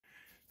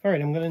All right,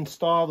 I'm going to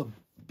install the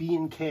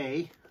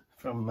B&K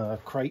from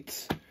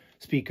Klipsch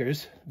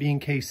speakers,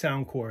 B&K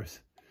Sound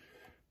Course.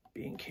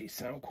 B&K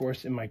Sound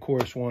Course in my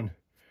Chorus 1.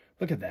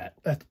 Look at that.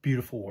 That's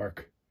beautiful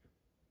work.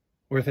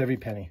 Worth every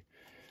penny.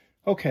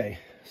 Okay,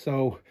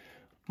 so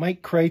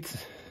Mike Klipsch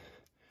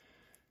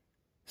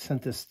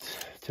sent this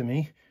to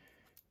me.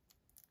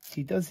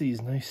 He does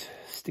these nice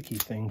sticky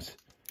things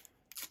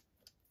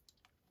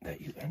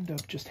that you end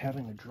up just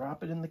having to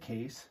drop it in the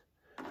case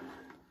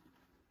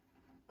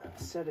and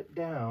set it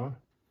down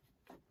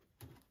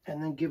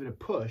and then give it a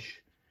push,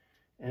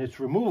 and it's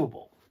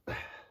removable.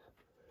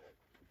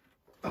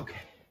 Okay,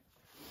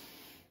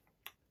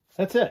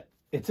 that's it.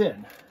 It's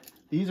in.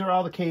 These are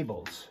all the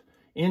cables.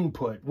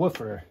 Input,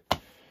 woofer,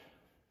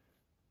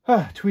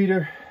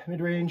 tweeter,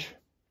 mid-range.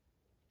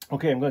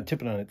 Okay, I'm going to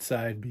tip it on its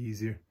side, be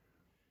easier.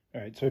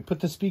 All right, so I put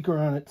the speaker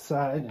on its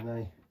side,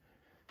 and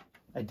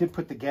I did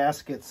put the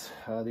gaskets,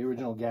 the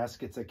original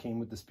gaskets that came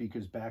with the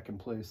speakers, back in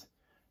place.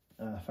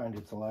 I find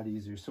it's a lot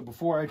easier. So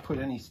before I put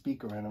any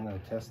speaker in, I'm going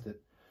to test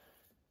it.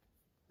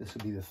 This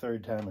will be the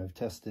third time I've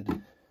tested.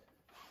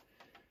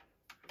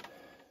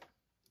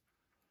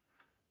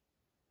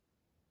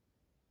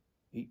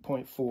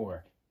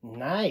 .4.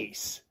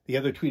 Nice. The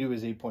other tweeter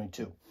was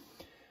 8.2.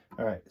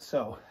 All right,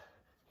 so,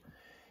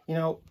 you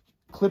know,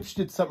 Klipsch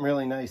did something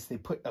really nice. They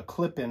put a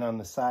clip in on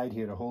the side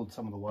here to hold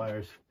some of the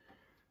wires.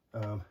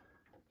 It's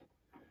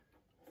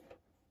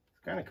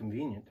kind of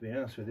convenient, to be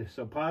honest with you.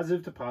 So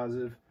positive to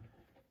positive.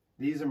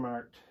 These are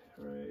marked,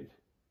 right?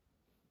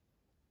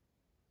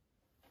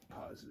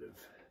 Positive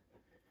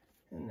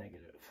and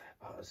negative.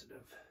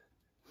 Positive.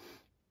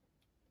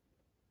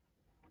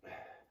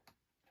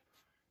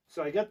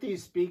 So I got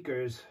these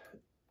speakers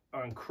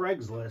on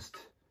Craigslist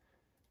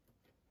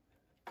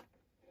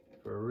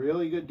for a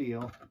really good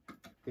deal.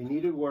 They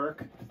needed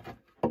work,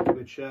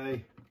 which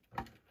I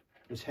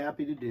was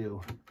happy to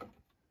do.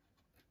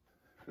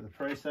 For the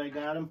price I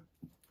got them,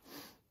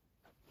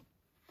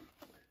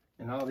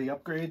 and all the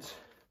upgrades,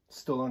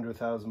 still under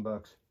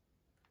 $1,000.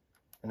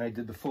 And I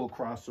did the full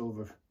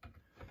crossover.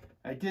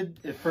 I did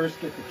at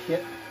first get the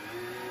kit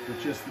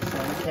with just the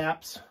sound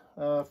caps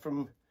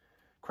from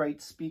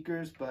Klipsch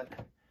speakers, but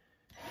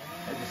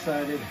I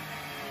decided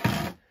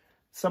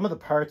some of the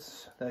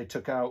parts that I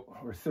took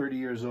out were 30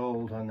 years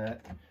old on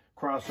that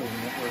crossover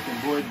network,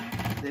 and boy,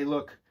 they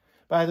look.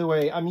 By the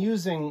way, I'm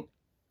using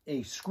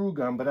a screw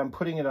gun, but I'm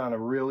putting it on a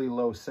really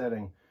low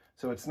setting,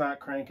 so it's not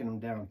cranking them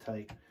down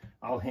tight.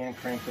 I'll hand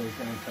crank those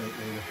down tight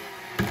later.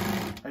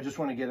 I just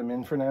want to get them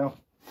in for now.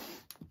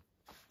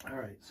 All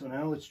right, so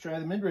now let's try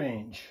the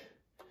mid-range.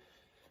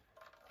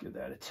 Give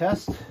that a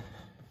test. Okay,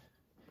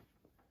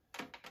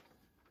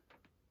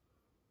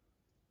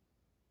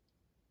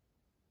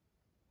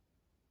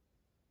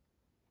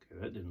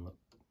 that didn't look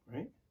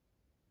right.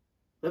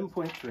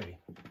 11.3.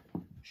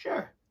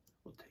 Sure,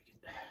 we'll take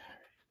it. All right.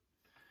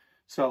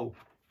 So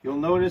you'll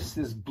notice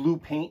this blue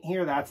paint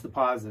here, that's the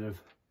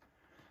positive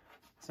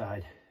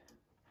side.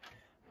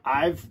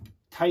 I've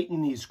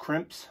tightened these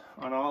crimps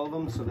on all of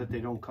them so that they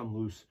don't come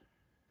loose.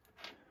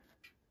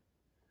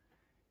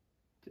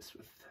 Just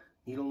with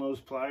needle nose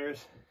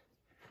pliers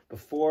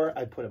before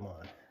I put them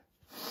on.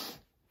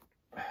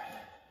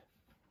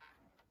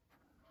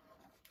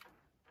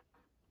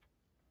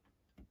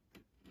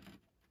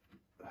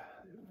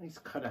 Nice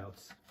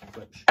cutouts,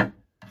 Klipsch,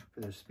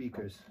 for their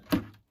speakers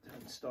to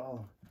install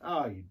them.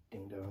 Oh, you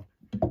ding dong.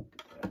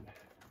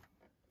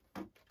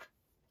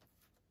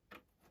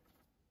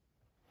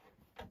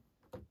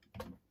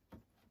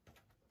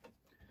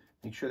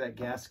 Make sure that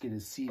gasket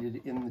is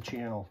seated in the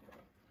channel.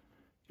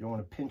 You don't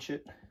want to pinch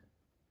it.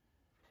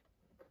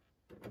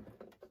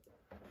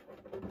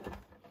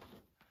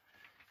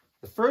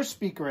 The first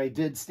speaker I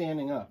did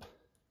standing up.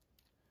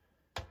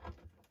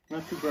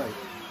 Not too bright.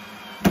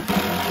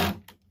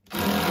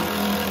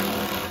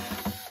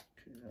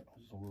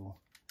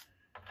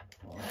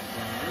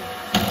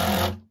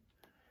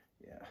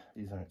 Yeah,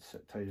 these aren't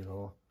set tight at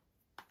all.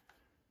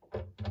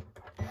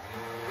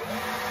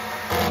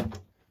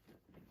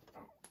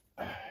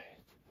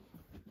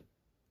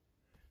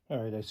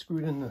 All right, I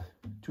screwed in the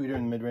tweeter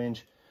in the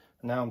mid-range.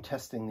 Now I'm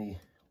testing the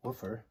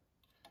woofer.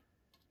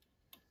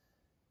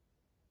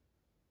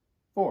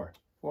 4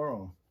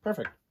 ohm,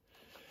 perfect.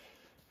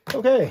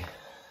 Okay,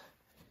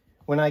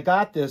 when I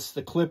got this,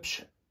 the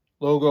Klipsch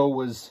logo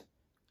was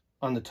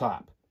on the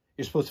top.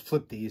 You're supposed to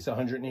flip these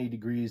 180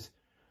 degrees.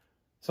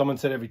 Someone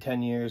said every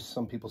 10 years.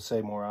 Some people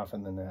say more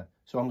often than that.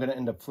 So I'm going to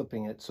end up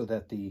flipping it so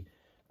that the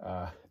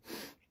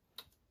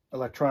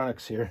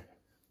electronics here,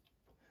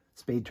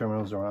 spade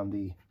terminals, are on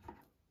the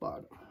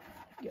bottom.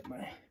 Get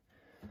that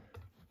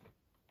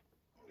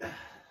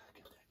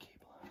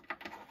cable out.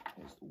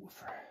 There's the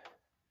woofer.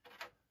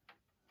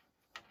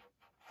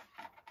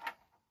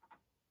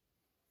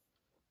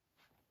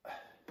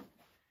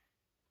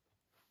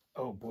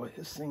 Oh boy,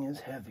 this thing is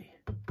heavy.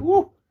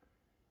 Woo!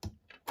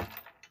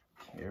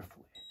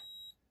 Carefully.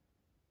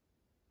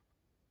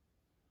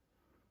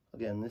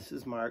 Again, this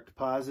is marked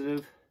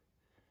positive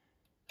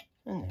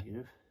and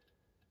negative.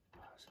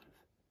 Positive,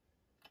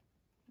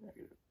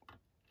 negative.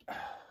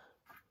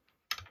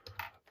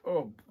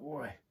 Oh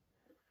boy.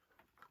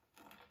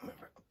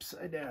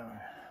 Upside down.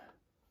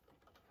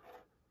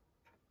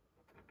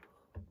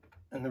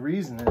 And the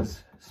reason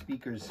is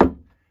speakers,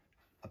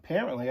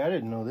 apparently, I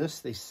didn't know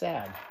this, they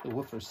sag. The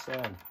woofers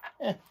sag.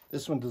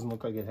 This one doesn't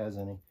look like it has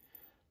any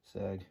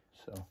sag.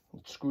 So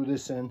let's screw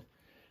this in.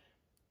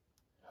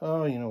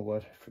 Oh, you know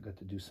what? I forgot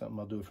to do something.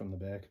 I'll do it from the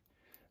back.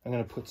 I'm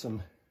going to put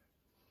some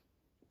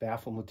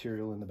baffle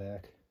material in the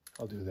back.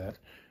 I'll do that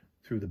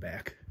through the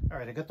back. All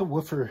right, I got the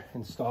woofer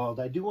installed.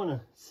 I do want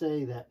to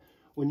say that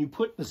when you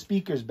put the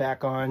speakers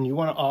back on, you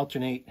want to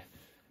alternate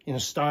in a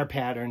star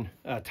pattern,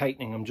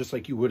 tightening them just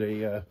like you would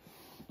a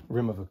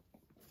rim of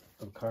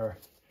a car,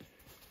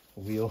 a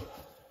wheel,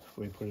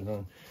 before you put it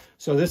on.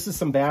 So this is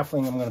some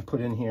baffling I'm going to put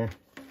in here.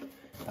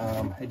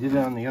 I did it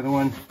on the other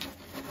one,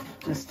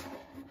 just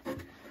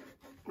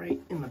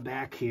right in the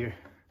back here.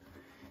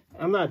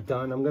 I'm not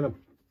done.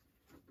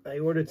 I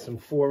ordered some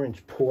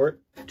 4-inch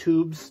port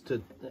tubes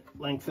to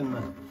lengthen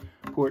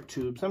the port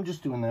tubes. I'm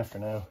just doing that for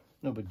now.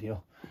 No big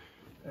deal.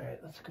 All right,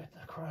 let's get the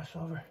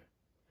crossover.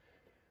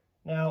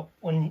 Now,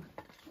 when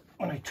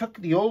I took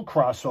the old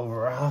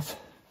crossover off,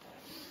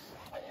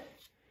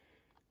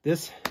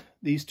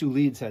 these two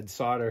leads had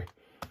solder.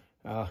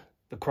 The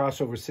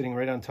crossover sitting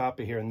right on top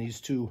of here, and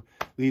these two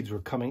leads were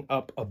coming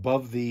up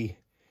above the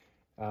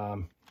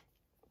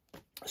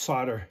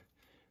solder,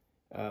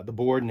 the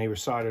board, and they were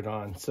soldered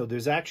on. So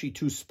there's actually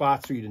 2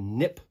 spots for you to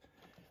nip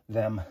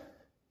them.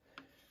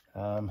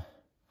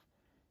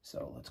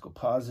 So let's go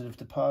positive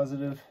to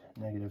positive,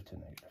 negative to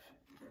negative.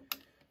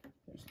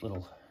 There's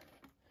little,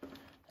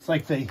 it's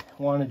like they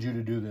wanted you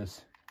to do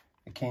this.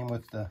 It came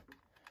with the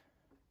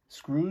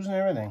screws and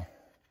everything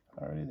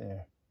already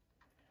there.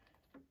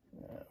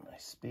 My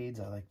spades,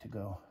 I like to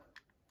go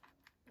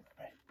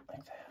right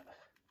like that.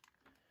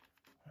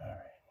 All right.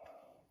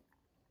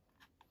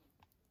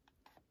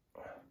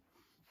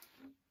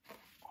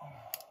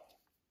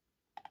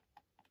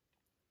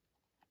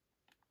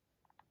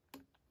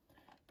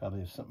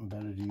 Probably have something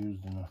better to use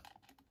than a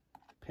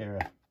pair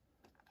of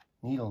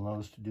needle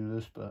nose to do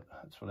this, but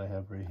that's what I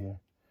have right here.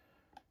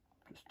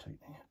 Just tightening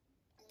it.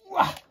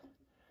 Wah!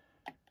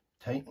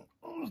 Tighten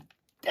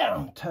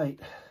down tight.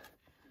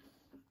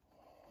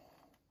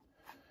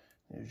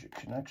 There's your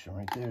connection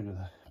right there to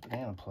the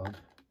banana plug.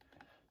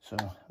 So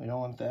we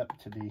don't want that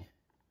to be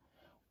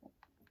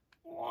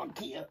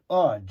wonky.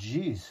 Oh,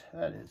 geez,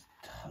 that is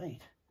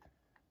tight.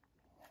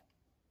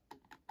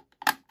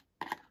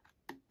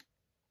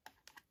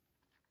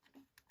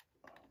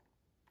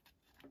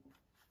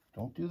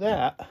 Don't do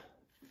that.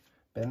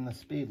 Bend the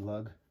spade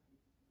lug.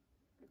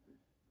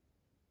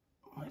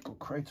 Michael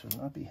Kreitz would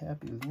not be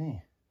happy with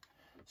me.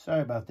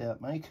 Sorry about that,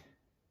 Mike.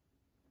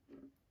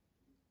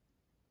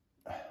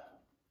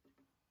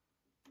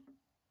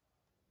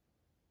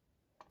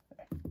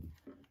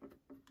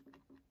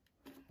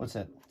 What's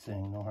that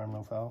saying? No harm,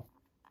 no foul?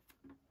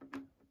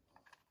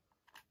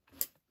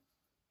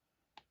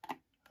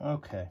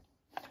 Okay.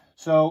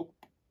 So,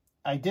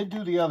 I did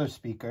do the other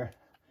speaker.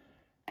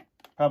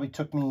 Probably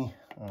took me,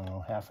 I don't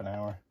know, half an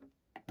hour.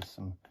 With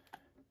some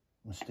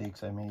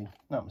mistakes I made.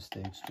 Not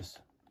mistakes, just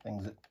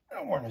things that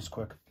weren't as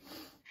quick.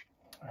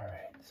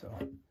 Alright, so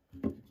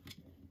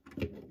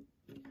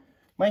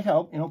might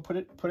help, you know, put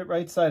it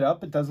right side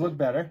up. It does look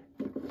better.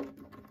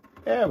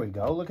 There we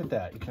go. Look at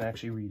that. You can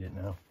actually read it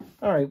now.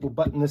 Alright, we'll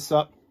button this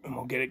up and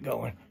we'll get it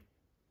going.